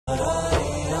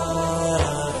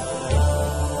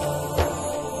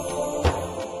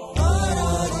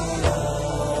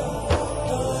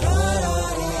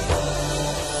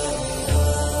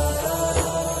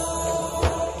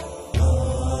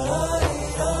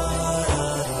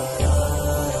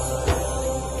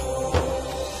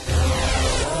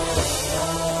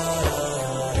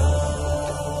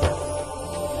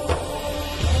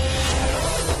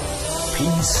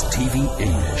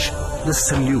English, the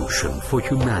solution for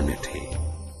humanity.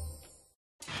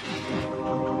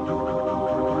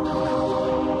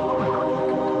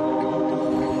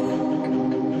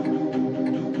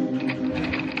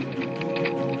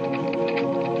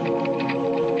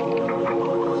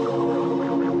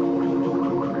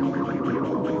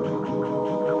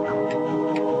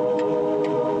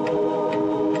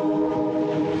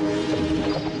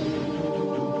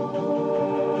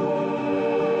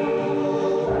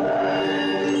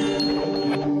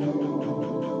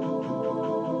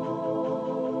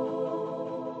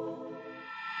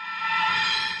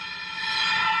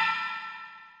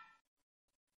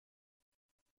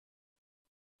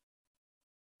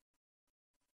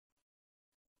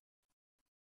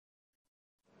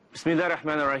 Bismillah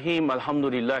ar-Rahman ar-Rahim,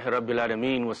 alhamdulillahi rabbil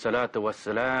alameen, wa salatu wa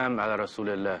salam ala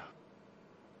rasulillah.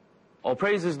 All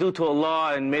praise is due to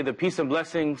Allah, and may the peace and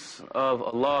blessings of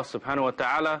Allah subhanahu wa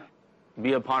ta'ala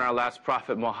be upon our last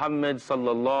prophet Muhammad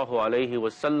sallallahu alayhi wa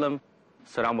sallam.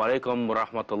 Assalamu alaikum wa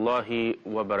rahmatullahi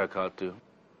wa barakatuh.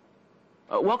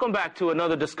 Welcome back to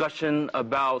another discussion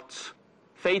about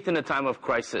faith in a time of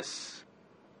crisis.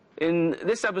 In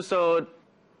this episode,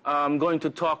 I'm going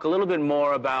to talk a little bit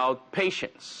more about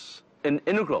patience, an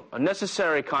integral, a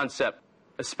necessary concept,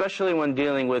 especially when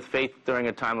dealing with faith during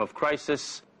a time of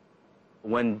crisis,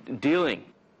 when dealing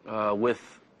with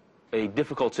a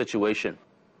difficult situation.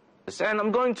 And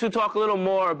I'm going to talk a little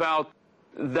more about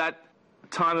that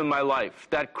time in my life,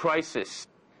 that crisis,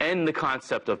 and the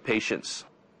concept of patience.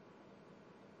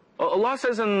 Allah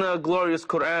says in the glorious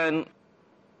Quran,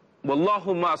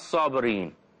 Wallahu ma'as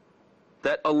sabirin,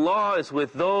 that Allah is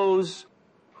with those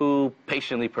who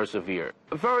patiently persevere.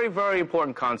 A very, very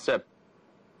important concept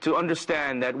to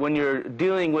understand, that when you're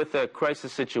dealing with a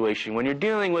crisis situation, when you're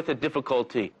dealing with a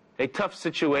difficulty, a tough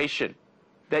situation,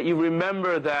 that you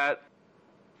remember that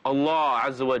Allah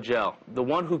Azza wa Jal, the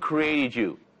one who created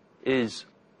you, is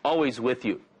always with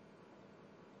you.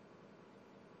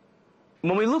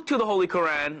 When we look to the Holy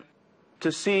Quran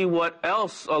to see what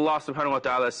else Allah subhanahu wa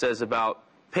ta'ala says about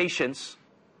patience,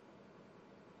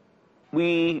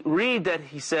 we read that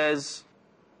He says,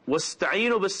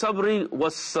 وَاسْتَعِينُوا بِالصَّبْرِ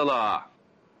وَالصَّلَاةِ.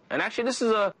 And actually this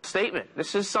is a statement.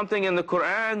 This is something in the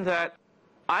Quran that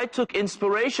I took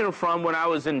inspiration from when I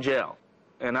was in jail.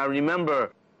 And I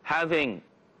remember having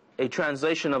a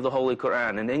translation of the Holy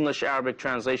Quran, an English-Arabic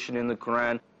translation in the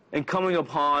Quran, and coming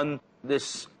upon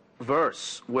this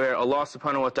verse where Allah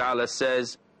subhanahu wa ta'ala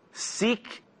says,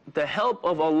 seek the help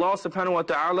of Allah subhanahu wa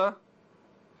ta'ala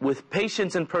with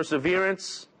patience and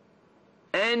perseverance,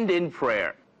 and in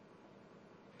prayer.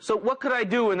 So what could I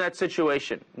do in that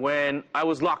situation when I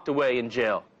was locked away in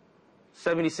jail?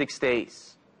 76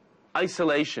 days,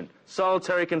 isolation,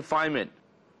 solitary confinement.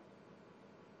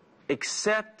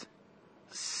 Except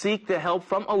seek the help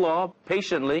from Allah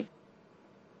patiently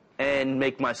and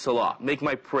make my salah, make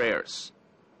my prayers.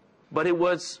 But it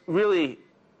was really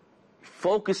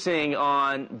focusing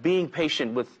on being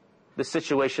patient with the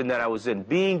situation that I was in,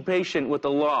 being patient with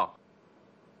Allah,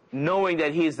 knowing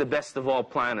that He is the best of all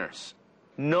planners,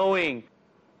 knowing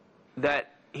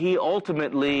that He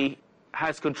ultimately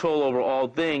has control over all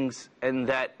things, and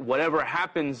that whatever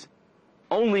happens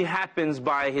only happens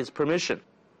by His permission.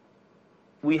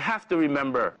 We have to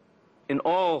remember in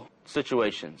all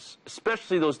situations,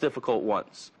 especially those difficult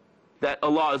ones, that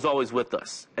Allah is always with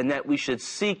us, and that we should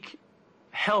seek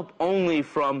help only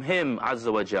from Him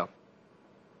Azza wa Jal.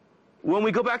 When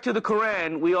we go back to the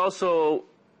Quran, we also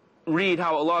read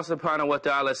how Allah subhanahu wa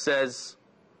ta'ala says,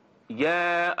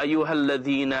 Ya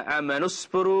ayyuhalladhina amanu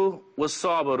usbiru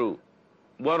was-sabiru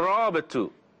wa-rabitu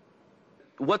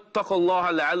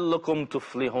wattaqullaha la'allakum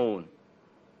tuflihun.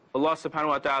 Allah subhanahu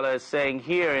wa ta'ala is saying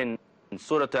here in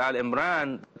Surah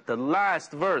Al-Imran, the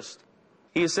last verse,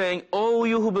 He is saying, O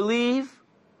you who believe,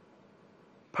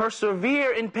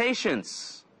 persevere in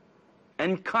patience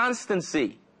and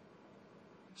constancy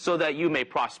so that you may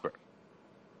prosper.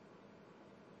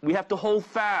 We have to hold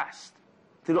fast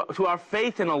to our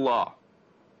faith in Allah,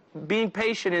 being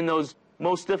patient in those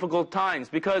most difficult times,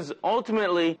 because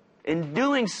ultimately, in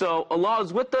doing so, Allah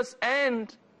is with us,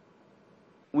 and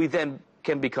we then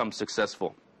can become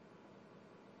successful.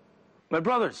 My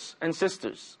brothers and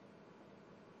sisters,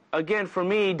 again, for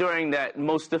me, during that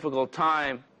most difficult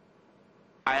time,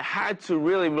 I had to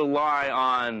really rely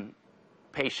on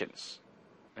patience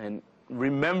and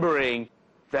remembering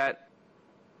that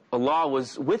Allah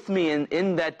was with me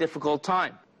in that difficult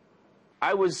time.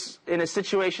 I was in a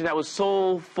situation that was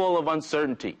so full of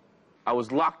uncertainty. I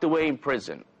was locked away in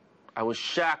prison. I was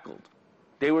shackled.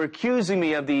 They were accusing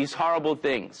me of these horrible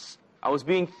things. I was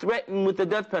being threatened with the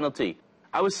death penalty.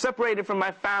 I was separated from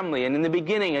my family, and in the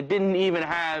beginning I didn't even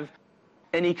have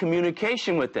any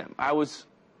communication with them. I was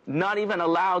not even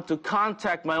allowed to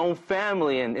contact my own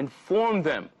family and inform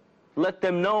them, let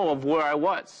them know of where I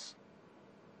was.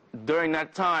 During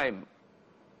that time,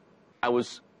 I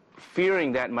was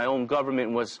fearing that my own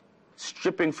government was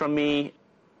stripping from me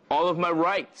all of my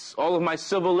rights, all of my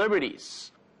civil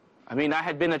liberties. I mean, I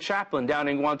had been a chaplain down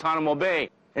in Guantanamo Bay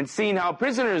and seen how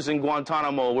prisoners in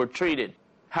Guantanamo were treated,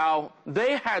 how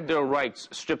they had their rights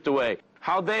stripped away,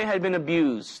 how they had been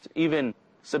abused, even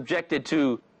subjected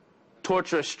to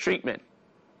torturous treatment.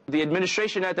 The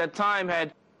administration at that time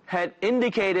had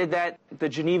indicated that the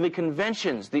Geneva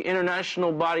Conventions, the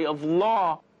international body of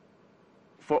law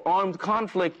for armed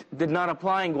conflict, did not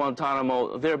apply in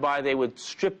Guantanamo. Thereby, they would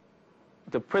strip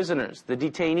the prisoners, the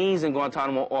detainees in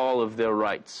Guantanamo, all of their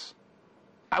rights.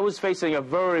 I was facing a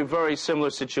very, very similar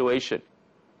situation.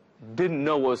 Didn't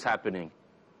know what was happening.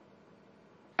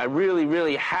 I really,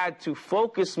 really had to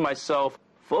focus myself,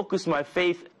 focus my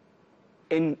faith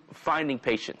in finding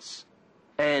patience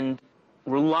and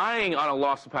relying on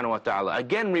Allah subhanahu wa ta'ala.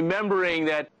 Again, remembering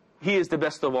that He is the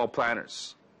best of all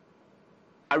planners.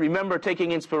 I remember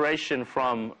taking inspiration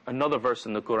from another verse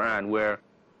in the Quran where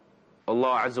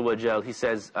Allah Azza wa Jal, He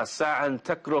says, "Asa'an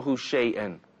takrahu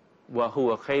shay'an wa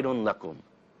huwa khayrun lakum."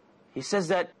 He says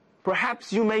that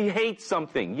perhaps you may hate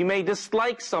something, you may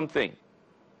dislike something,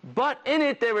 but in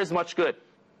it there is much good.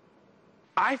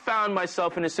 I found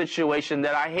myself in a situation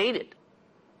that I hated.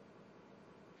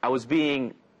 I was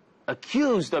being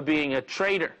accused of being a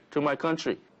traitor to my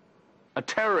country, a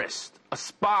terrorist, a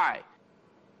spy.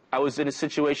 I was in a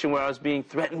situation where I was being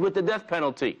threatened with the death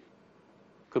penalty.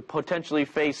 Could potentially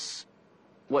face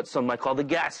what some might call the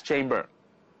gas chamber.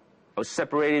 I was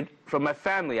separated from my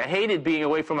family. I hated being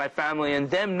away from my family and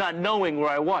them not knowing where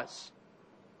I was.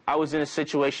 I was in a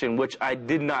situation which I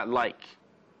did not like.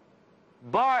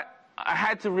 But I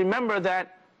had to remember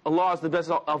that Allah is the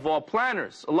best of all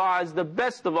planners. Allah is the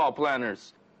best of all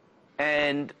planners.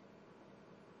 And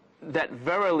that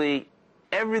verily,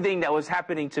 everything that was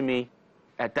happening to me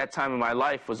at that time in my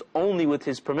life was only with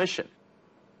His permission.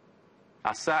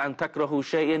 Asa an takrahu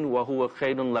shay'in wa huwa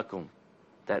khayrun lakum.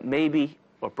 That maybe,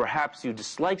 or perhaps you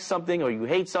dislike something or you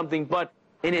hate something, but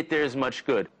in it there is much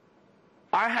good.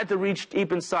 I had to reach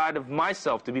deep inside of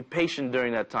myself to be patient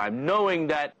during that time, knowing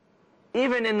that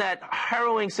even in that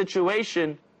harrowing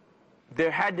situation,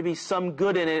 there had to be some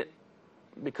good in it,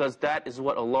 because that is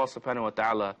what Allah subhanahu wa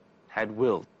ta'ala had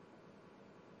willed.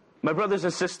 My brothers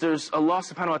and sisters, Allah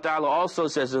subhanahu wa ta'ala also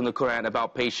says in the Quran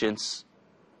about patience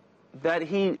that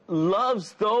He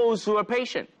loves those who are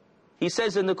patient. He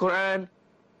says in the Quran,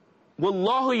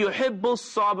 "Wallahu yuhibbus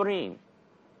sabirin."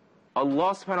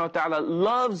 Allah subhanahu wa ta'ala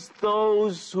loves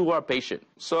those who are patient.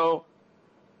 So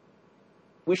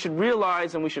we should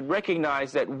realize and we should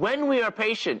recognize that when we are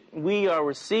patient, we are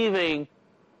receiving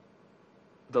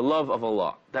the love of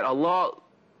Allah. That Allah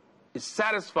is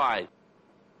satisfied.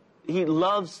 He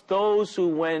loves those who,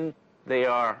 when they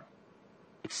are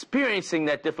experiencing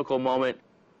that difficult moment,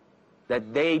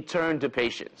 that they turn to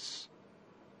patience.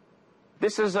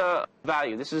 This is a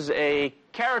value. This is a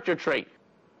character trait.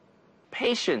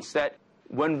 Patience, that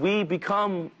when we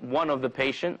become one of the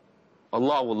patient,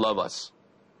 Allah will love us.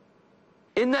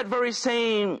 In that very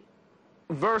same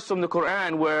verse from the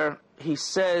Quran where He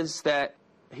says that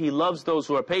He loves those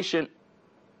who are patient,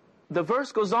 the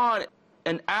verse goes on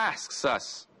and asks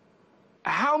us,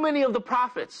 how many of the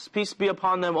prophets, peace be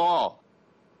upon them all,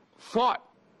 fought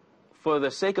for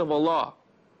the sake of Allah?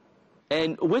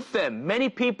 And with them, many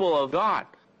people of God,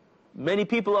 many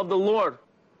people of the Lord,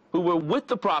 who were with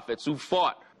the prophets, who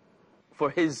fought for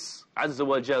His Azza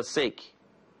wa Jal's sake.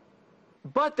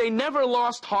 But they never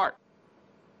lost heart.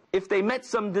 If they met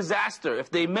some disaster,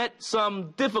 if they met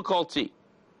some difficulty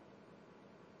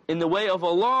in the way of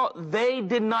Allah, they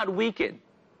did not weaken.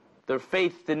 Their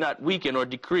faith did not weaken or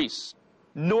decrease,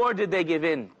 nor did they give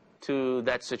in to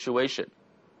that situation.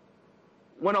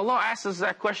 When Allah asks us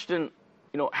that question,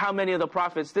 how many of the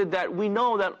prophets did that, we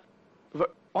know that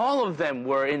all of them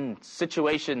were in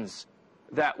situations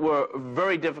that were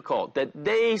very difficult, that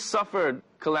they suffered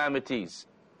calamities.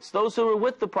 It's those who were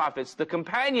with the prophets, the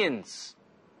companions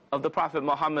of the Prophet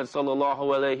Muhammad sallallahu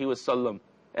alaihi wasallam,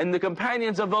 and the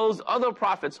companions of those other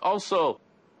prophets also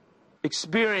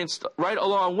experienced right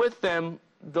along with them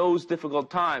those difficult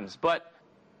times. But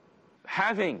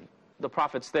having the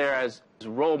prophets there as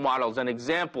role models and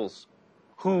examples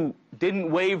who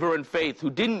didn't waver in faith, who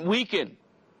didn't weaken,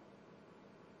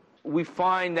 we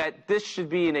find that this should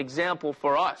be an example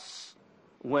for us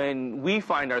when we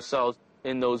find ourselves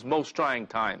in those most trying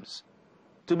times.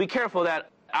 To be careful that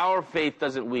our faith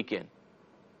doesn't weaken,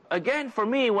 again, for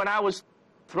me, when I was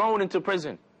thrown into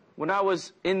prison, when I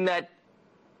was in that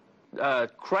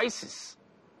crisis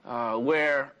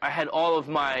where I had all of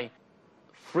my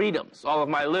freedoms, all of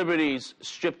my liberties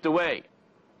stripped away,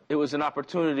 it was an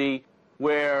opportunity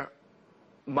where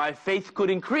my faith could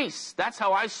increase. That's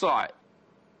how I saw it.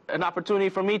 An opportunity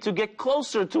for me to get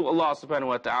closer to Allah subhanahu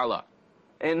wa ta'ala.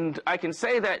 And I can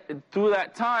say that through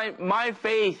that time, my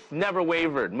faith never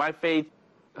wavered. My faith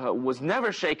was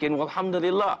never shaken,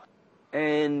 walhamdulillah.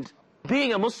 And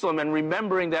being a Muslim and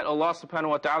remembering that Allah subhanahu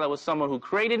wa ta'ala was someone who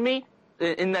created me,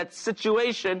 in that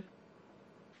situation,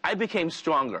 I became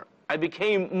stronger. I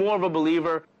became more of a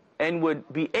believer and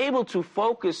would be able to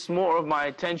focus more of my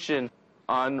attention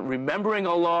on remembering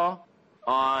Allah,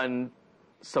 on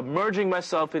submerging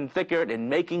myself in dhikr and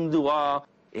making dua,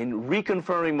 in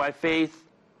reconfirming my faith,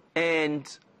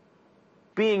 and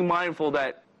being mindful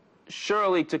that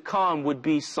surely to come would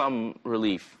be some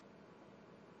relief.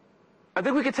 I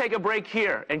think we could take a break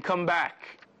here and come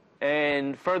back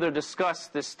and further discuss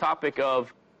this topic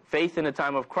of faith in a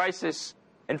time of crisis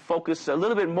and focus a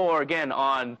little bit more again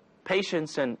on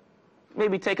patience and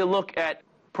maybe take a look at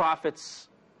prophets,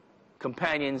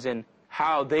 companions, and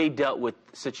how they dealt with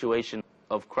the situation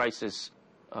of crisis,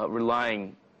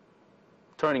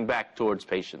 turning back towards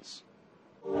patience.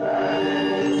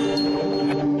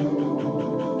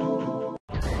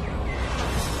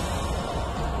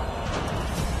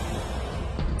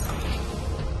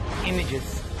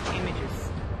 Images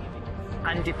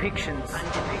and depictions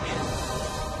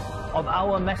of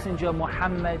our Messenger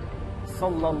Muhammad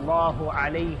sallallahu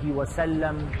alayhi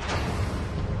wasallam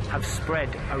have spread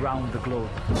around the globe.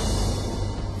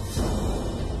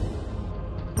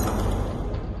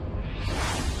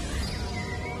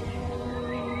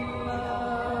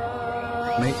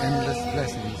 May endless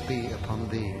blessings be upon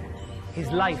thee. His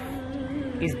life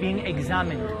is being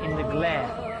examined in the glare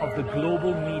of the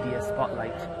global media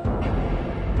spotlight.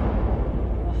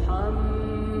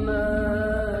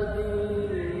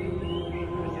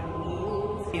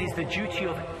 It is the duty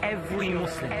of every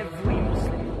Muslim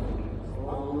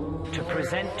to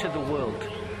present to the world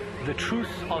the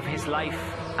truth of his life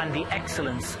and the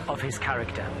excellence of his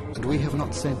character. And we have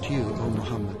not sent you, O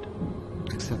Muhammad,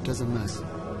 except as a mercy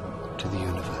to the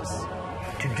universe.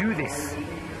 To do this,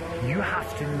 you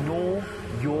have to know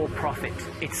your Prophet.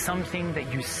 It's something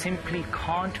that you simply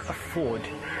can't afford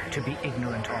to be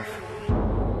ignorant of.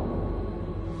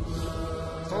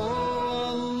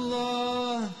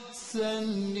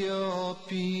 Send your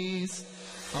peace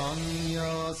on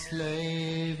your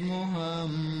slave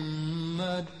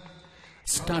Muhammad.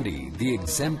 Study the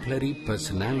exemplary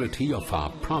personality of our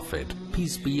Prophet,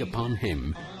 peace be upon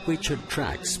him, which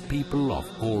attracts people of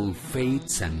all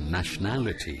faiths and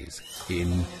nationalities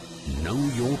in Know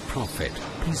Your Prophet,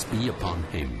 peace be upon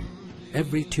him.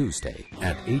 Every Tuesday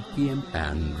at 8 p.m.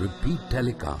 and repeat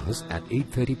telecast at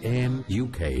 8:30 a.m.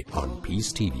 UK on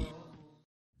Peace TV.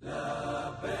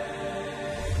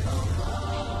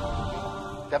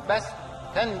 The best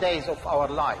 10 days of our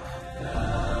life.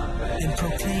 And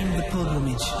proclaim the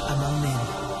pilgrimage among men.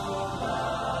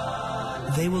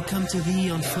 They will come to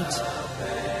thee on foot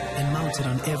and mounted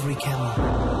on every camel.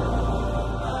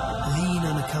 Lean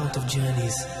on account of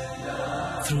journeys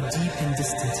through deep and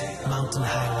distant mountain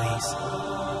highways.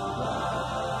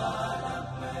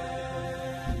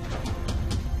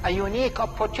 A unique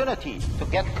opportunity to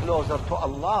get closer to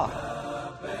Allah.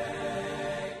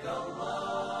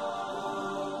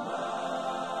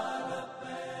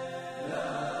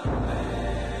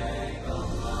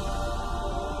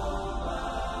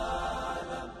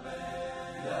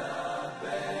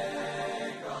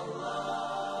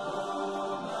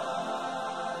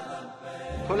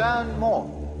 To learn more,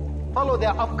 follow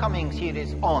their upcoming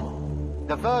series on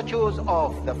the virtues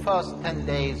of the first 10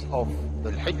 days of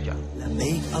Dhul Hijjah.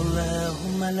 لبيك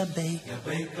اللهم لبيك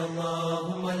لبيك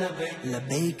اللهم لبيك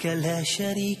لبيك لا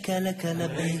شريك لك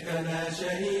لبيك لا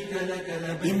شريك لك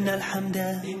لبيك إن الحمد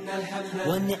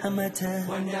والنعمة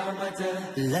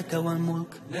لك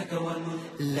والملك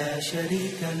لا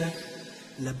شريك لك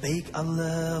لبيك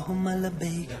اللهم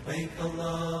لبيك لبيك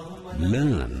اللهم.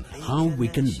 Learn how we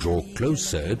can draw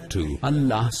closer to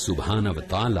Allah subhanahu wa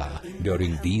ta'ala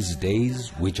during these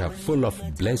days which are full of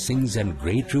blessings and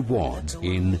great rewards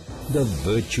in the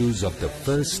virtues of the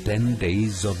first 10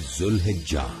 days of Dhul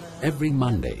Hijjah. Every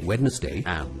Monday, Wednesday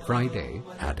and Friday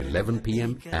at 11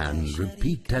 p.m. and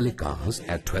repeat telecast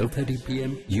at 12:30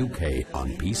 p.m. UK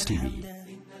on Peace TV.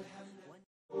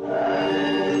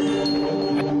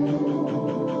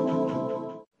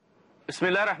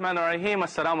 Bismillah ar-Rahman ar-Rahim.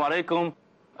 Assalamu alaikum.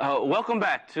 Welcome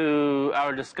back to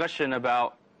our discussion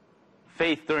about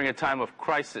faith during a time of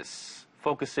crisis.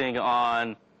 focusing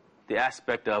on the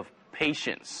aspect of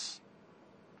patience.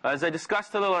 As I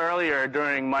discussed a little earlier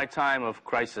during my time of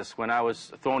crisis, when I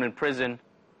was thrown in prison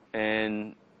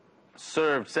and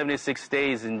served 76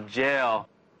 days in jail,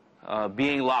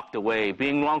 being locked away,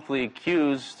 being wrongfully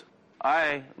accused,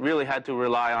 I really had to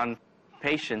rely on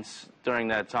patience during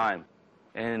that time.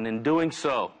 And in doing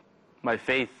so, my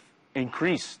faith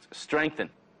increased,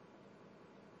 strengthened.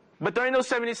 But during those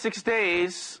 76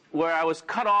 days where I was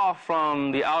cut off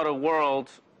from the outer world,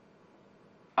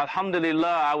 alhamdulillah,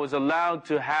 I was allowed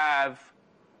to have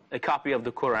a copy of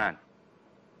the Quran.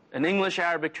 An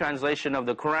English-Arabic translation of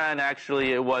the Quran.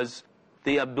 Actually, it was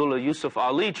the Abdullah Yusuf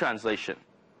Ali translation.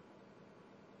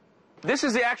 This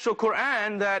is the actual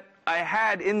Quran that I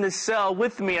had in the cell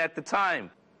with me at the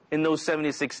time in those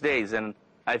 76 days. And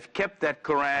I've kept that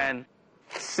Quran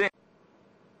since,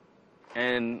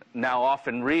 and now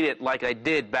often read it like I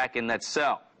did back in that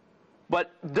cell.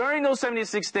 But during those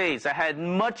 76 days, I had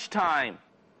much time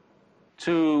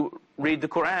to read the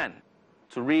Quran,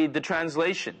 to read the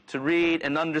translation, to read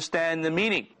and understand the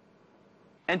meaning,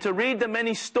 and to read the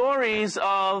many stories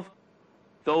of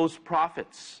those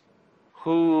prophets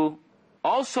who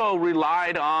also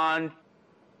relied on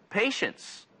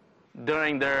patience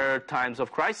during their times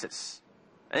of crisis.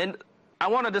 And I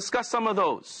want to discuss some of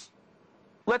those.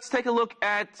 Let's take a look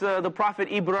at the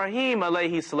Prophet Ibrahim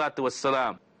alayhi salatu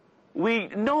wassalam. We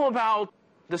know about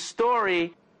the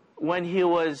story when he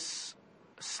was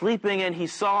sleeping and he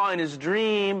saw in his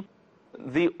dream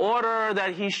the order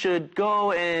that he should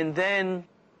go and then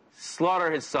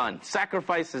slaughter his son,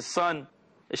 sacrifice his son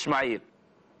Ishmael.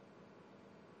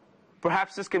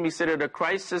 Perhaps this can be considered a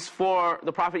crisis for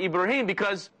the Prophet Ibrahim,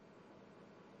 because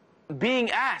being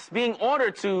asked, being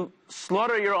ordered to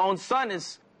slaughter your own son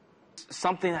is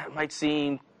something that might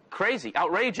seem crazy,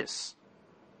 outrageous.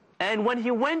 And when he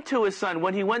went to his son,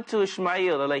 when he went to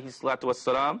Ishmael alayhi salatu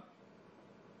wassalam,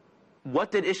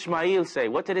 what did Ishmael say?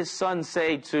 What did his son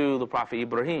say to the Prophet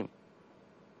Ibrahim?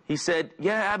 He said,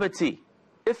 Ya abati,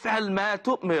 if'al ma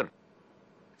tu'mir,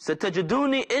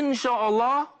 satajiduni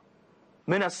insha'Allah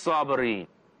min as-sabirin.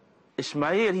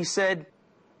 Ishmael, he said,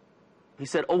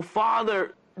 O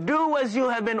father, do as you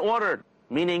have been ordered,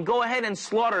 meaning go ahead and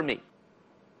slaughter me.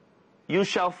 You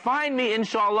shall find me,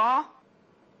 inshallah,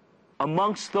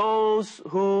 amongst those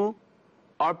who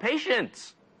are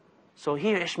patient. So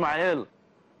here Ishmael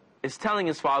is telling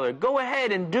his father, go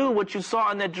ahead and do what you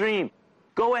saw in that dream.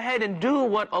 Go ahead and do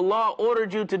what Allah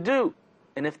ordered you to do.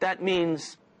 And if that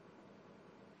means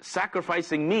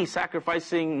sacrificing me,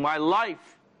 sacrificing my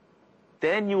life,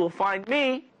 then you will find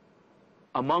me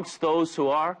amongst those who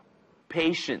are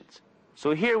patient.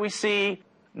 So here we see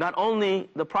not only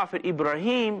the Prophet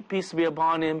Ibrahim, peace be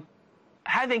upon him,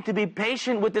 having to be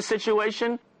patient with the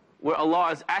situation where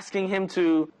Allah is asking him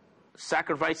to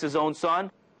sacrifice his own son,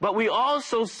 but we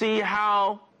also see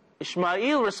how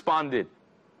Ishmael responded,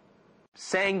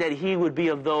 saying that he would be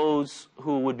of those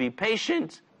who would be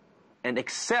patient and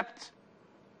accept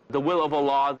the will of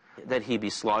Allah that he be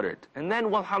slaughtered. And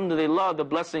then, alhamdulillah, the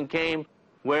blessing came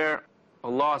where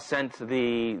Allah sent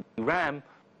the ram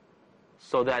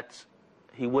so that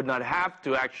he would not have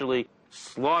to actually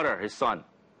slaughter his son.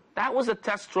 That was a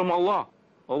test from Allah.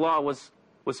 Allah was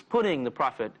putting the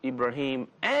Prophet Ibrahim,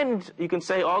 and you can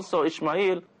say also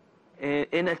Ishmael,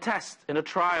 in a test, in a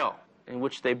trial, in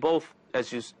which they both,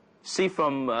 as you see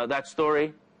from that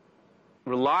story,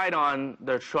 relied on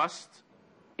their trust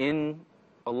in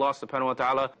Allah subhanahu wa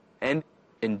ta'ala and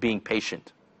in being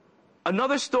patient.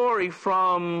 Another story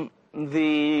from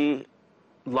the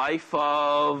life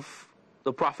of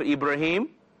the Prophet Ibrahim,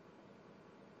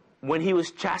 when he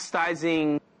was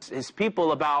chastising his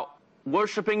people about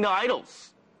worshipping the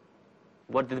idols.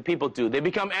 What did the people do? They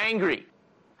become angry,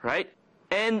 right?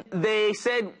 And they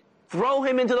said, throw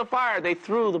him into the fire. They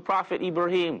threw the Prophet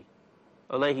Ibrahim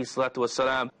alayhi salatu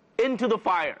wasalam into the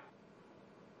fire.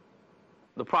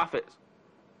 The Prophet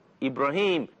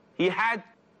Ibrahim, he had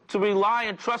to rely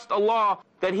and trust Allah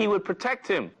that he would protect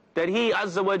him, that he,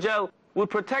 Azza wa Jal, would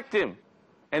protect him.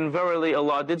 And verily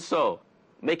Allah did so,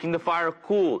 making the fire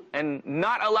cool and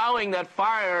not allowing that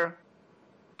fire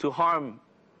to harm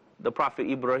the Prophet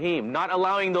Ibrahim, not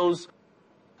allowing those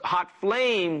hot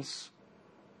flames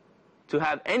to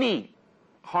have any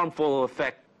harmful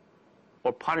effect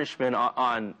or punishment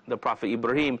on the Prophet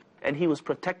Ibrahim. And he was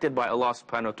protected by Allah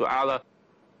subhanahu wa ta'ala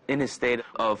in his state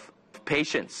of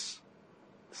patience,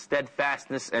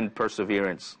 steadfastness, and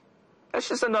perseverance. That's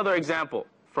just another example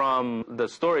from the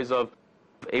stories of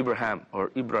Abraham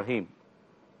or Ibrahim.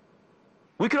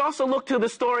 We could also look to the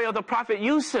story of the Prophet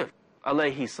Yusuf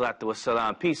alayhi salatu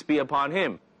wassalam, peace be upon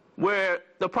him, where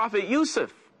the Prophet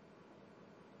Yusuf,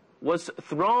 was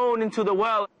thrown into the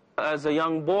well as a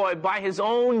young boy by his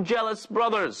own jealous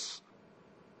brothers.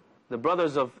 The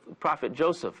brothers of Prophet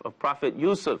Joseph, of Prophet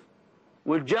Yusuf,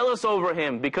 were jealous over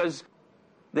him because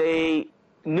they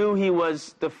knew he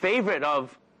was the favorite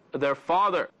of their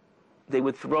father. They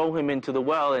would throw him into the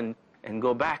well and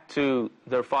go back to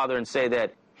their father and say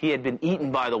that he had been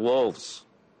eaten by the wolves.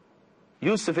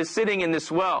 Yusuf is sitting in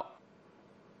this well,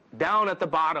 down at the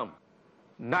bottom,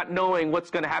 not knowing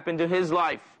what's going to happen to his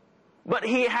life. But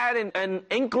he had an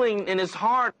inkling in his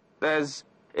heart, as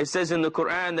it says in the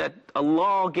Quran, that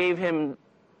Allah gave him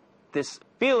this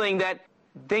feeling that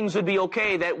things would be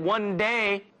okay, that one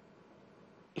day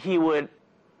he would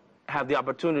have the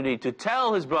opportunity to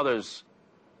tell his brothers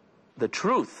the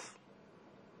truth.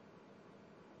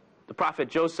 The Prophet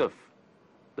Joseph,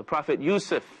 the Prophet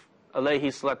Yusuf, alayhi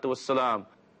salatu wassalam,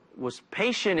 was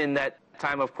patient in that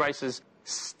time of crisis,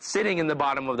 sitting in the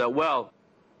bottom of that well.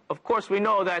 Of course, we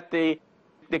know that the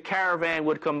caravan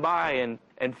would come by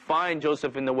and find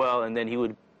Joseph in the well, and then he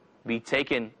would be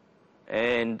taken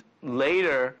and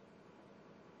later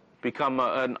become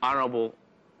an honorable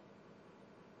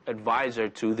advisor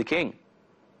to the king.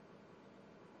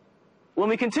 When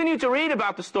we continue to read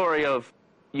about the story of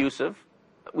Yusuf,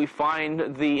 we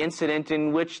find the incident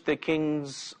in which the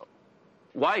king's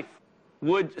wife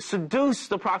would seduce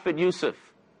the Prophet Yusuf,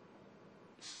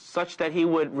 such that he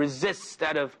would resist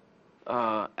out of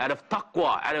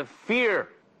taqwa, out of fear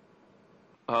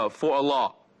for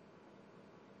Allah.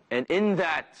 And in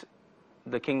that,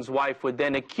 the king's wife would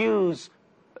then accuse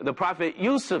the Prophet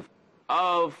Yusuf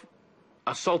of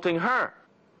assaulting her,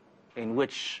 in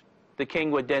which the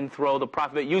king would then throw the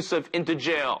Prophet Yusuf into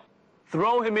jail,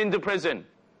 throw him into prison,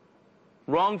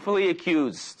 wrongfully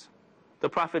accused. The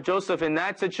Prophet Joseph in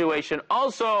that situation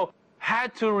also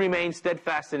had to remain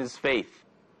steadfast in his faith.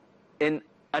 In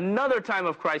another time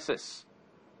of crisis,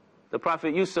 the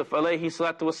Prophet Yusuf alayhi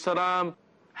salatu wassalam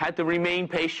had to remain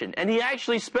patient. And he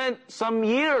actually spent some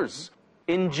years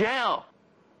in jail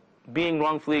being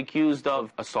wrongfully accused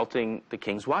of assaulting the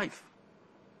king's wife.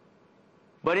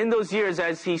 But in those years,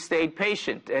 as he stayed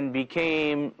patient and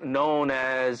became known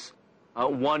as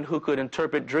one who could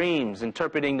interpret dreams,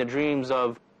 interpreting the dreams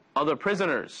of other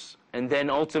prisoners, and then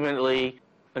ultimately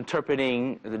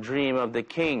interpreting the dream of the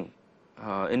king,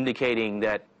 indicating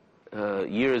that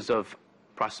years of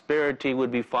prosperity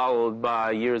would be followed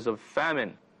by years of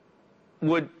famine,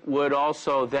 would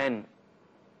also then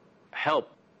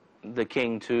help the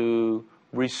king to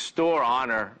restore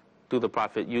honor to the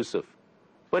Prophet Yusuf.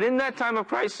 But in that time of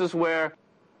crisis where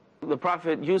the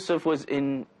Prophet Yusuf was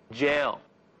in jail,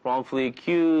 wrongfully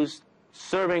accused,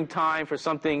 serving time for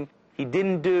something he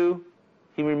didn't do,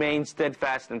 he remained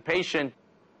steadfast and patient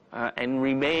and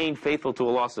remained faithful to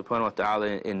Allah subhanahu wa ta'ala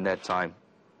in that time.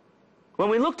 When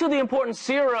we look to the important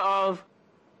seerah of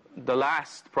the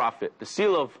last prophet, the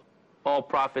seal of all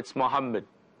prophets, Muhammad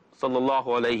sallallahu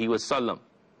alayhi wasallam,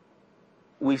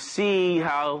 we see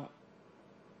how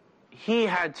he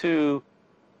had to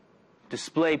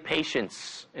display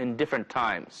patience in different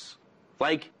times.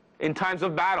 Like in times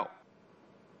of battle.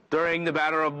 During the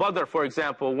Battle of Badr, for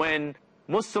example, when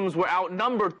Muslims were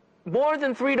outnumbered more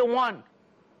than 3 to 1.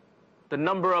 The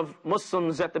number of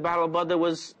Muslims at the Battle of Badr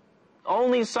was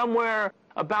only somewhere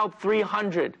about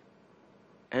 300.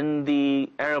 And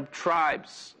the Arab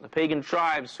tribes, the pagan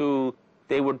tribes who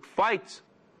they would fight,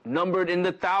 numbered in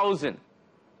the 1,000.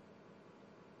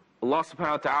 Allah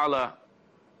subhanahu wa ta'ala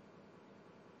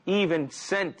even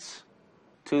sent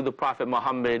to the Prophet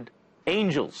Muhammad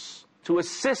angels to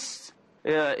assist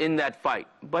in that fight.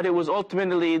 But it was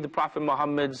ultimately the Prophet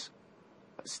Muhammad's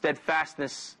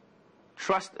steadfastness,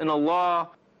 trust in Allah,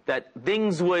 that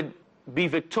things would be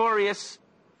victorious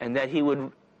and that he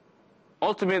would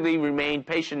ultimately remain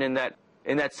patient in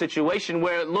that situation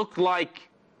where it looked like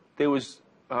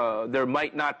there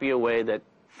might not be a way that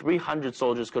 300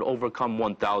 soldiers could overcome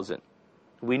 1,000.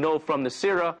 We know from the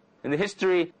seerah, in the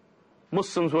history,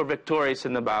 Muslims were victorious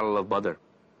in the Battle of Badr.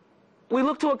 We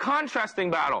look to a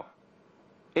contrasting battle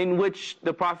in which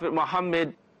the Prophet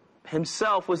Muhammad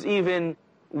himself was even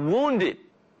wounded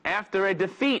after a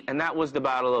defeat, and that was the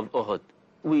Battle of Uhud.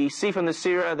 We see from the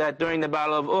seerah that during the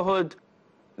Battle of Uhud,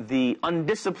 the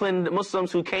undisciplined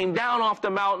Muslims who came down off the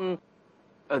mountain,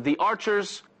 the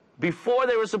archers, before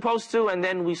they were supposed to, and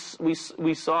then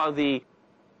we saw the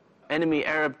enemy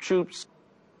Arab troops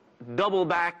double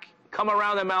back, come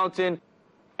around the mountain,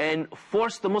 and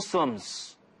force the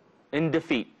Muslims in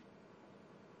defeat.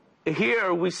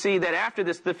 Here we see that after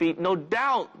this defeat, no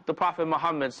doubt the Prophet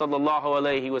Muhammad sallallahu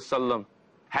alaihi wasallam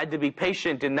had to be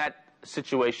patient in that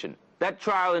situation, that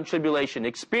trial and tribulation,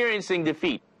 experiencing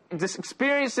defeat,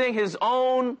 experiencing his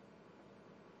own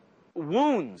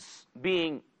wounds,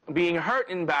 being hurt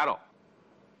in battle,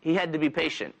 he had to be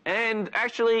patient. And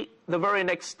actually, the very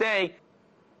next day,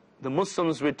 the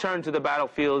Muslims returned to the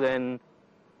battlefield, and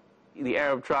the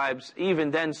Arab tribes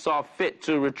even then saw fit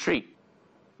to retreat.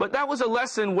 But that was a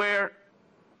lesson where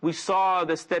we saw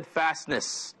the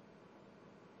steadfastness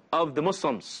of the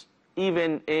Muslims,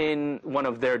 even in one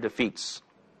of their defeats.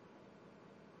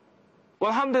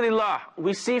 Well, alhamdulillah,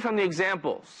 we see from the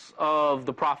examples of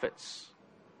the prophets,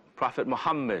 Prophet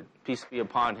Muhammad, peace be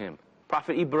upon him,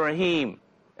 Prophet Ibrahim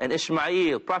and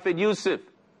Ishmael, Prophet Yusuf,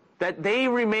 that they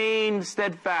remained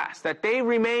steadfast, that they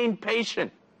remained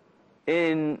patient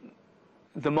in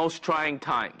the most trying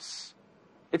times.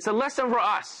 It's a lesson for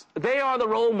us. They are the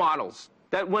role models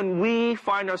that when we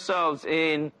find ourselves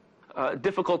in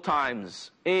difficult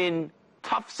times, in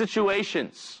tough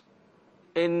situations,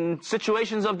 in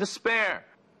situations of despair,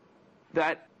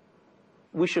 that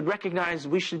we should recognize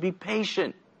we should be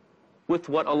patient with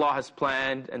what Allah has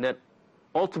planned, and that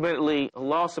ultimately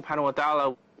Allah subhanahu wa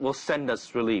ta'ala will send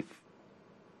us relief.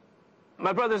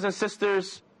 My brothers and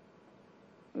sisters,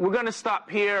 we're going to stop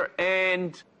here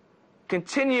and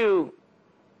continue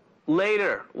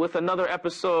later with another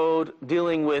episode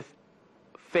dealing with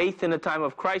faith in a time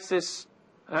of crisis,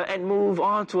 and move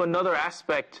on to another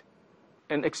aspect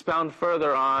and expound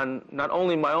further on not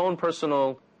only my own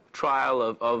personal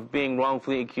trial of being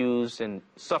wrongfully accused and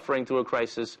suffering through a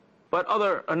crisis, but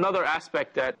another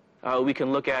aspect that we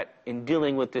can look at in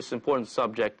dealing with this important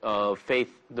subject of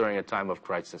faith during a time of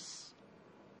crisis.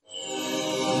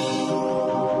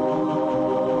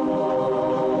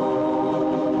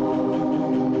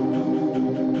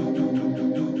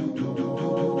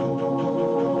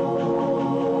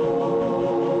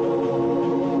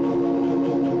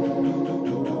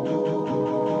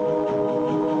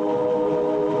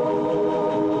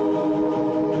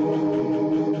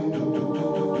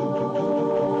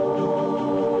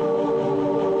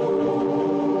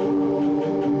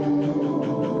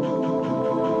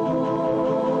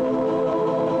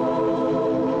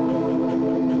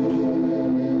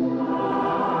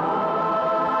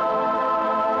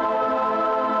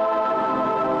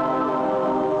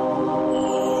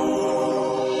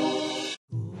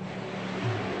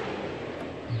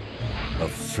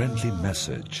 Friendly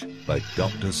message by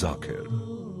Dr. Zakir.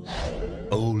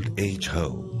 Old Age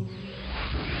Home.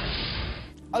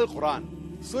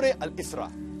 Al-Quran, Surah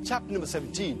Al-Isra, chapter number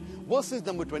 17, verses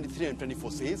number 23 and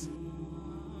 24 says,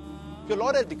 Your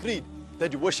Lord has decreed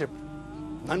that you worship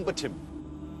none but Him,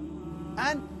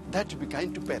 and that you be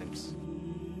kind to parents.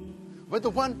 Whether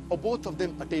one or both of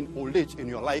them attain old age in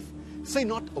your life, say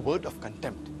not a word of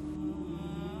contempt.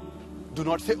 Do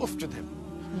not say oof to them,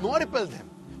 nor repel them,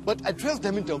 but address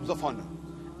them in terms of honor.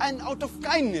 And out of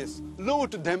kindness, lower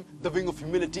to them the wing of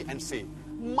humility and say,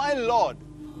 My Lord,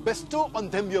 bestow on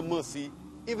them your mercy,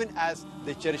 even as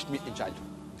they cherished me in childhood.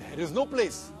 There is no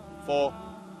place for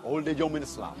old age home in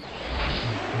Islam.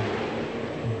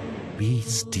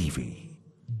 Peace TV,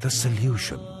 the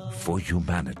solution for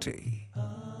humanity.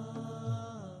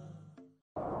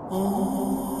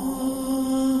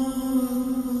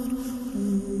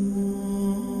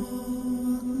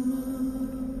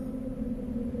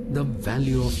 The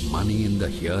value of money in the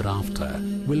hereafter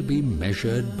will be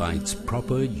measured by its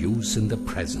proper use in the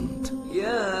present.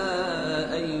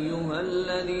 يا أيها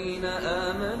الذين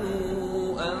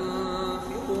آمنوا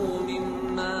أنفقوا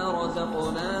مما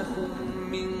رزقناكم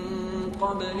من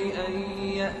قبل أن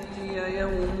يأتي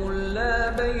يوم لا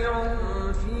بيع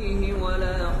فيه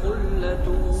ولا خلة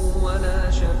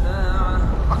ولا شفاعة.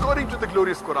 According to the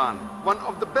glorious Quran, one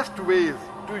of the best ways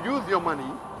to use your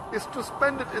money is to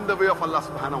spend it in the way of Allah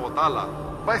subhanahu wa ta'ala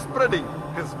by spreading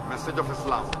His message of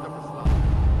Islam.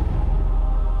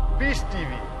 Peace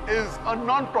TV is a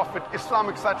non-profit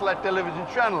Islamic satellite television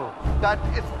channel that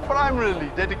is primarily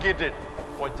dedicated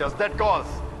for just that cause,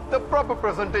 the proper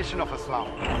presentation of Islam.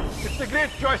 It's a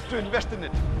great choice to invest in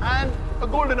it and a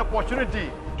golden opportunity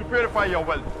to purify your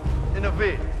wealth in a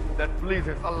way that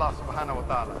pleases Allah subhanahu wa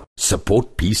ta'ala.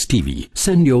 Support Peace TV.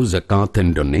 Send your zakat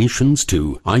and donations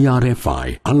to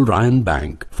IRFI Al Ryan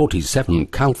Bank, 47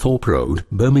 Calthorpe Road,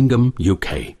 Birmingham,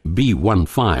 UK,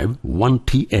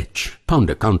 B151TH. Pound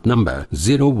account number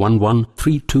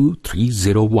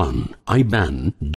 01132301. IBAN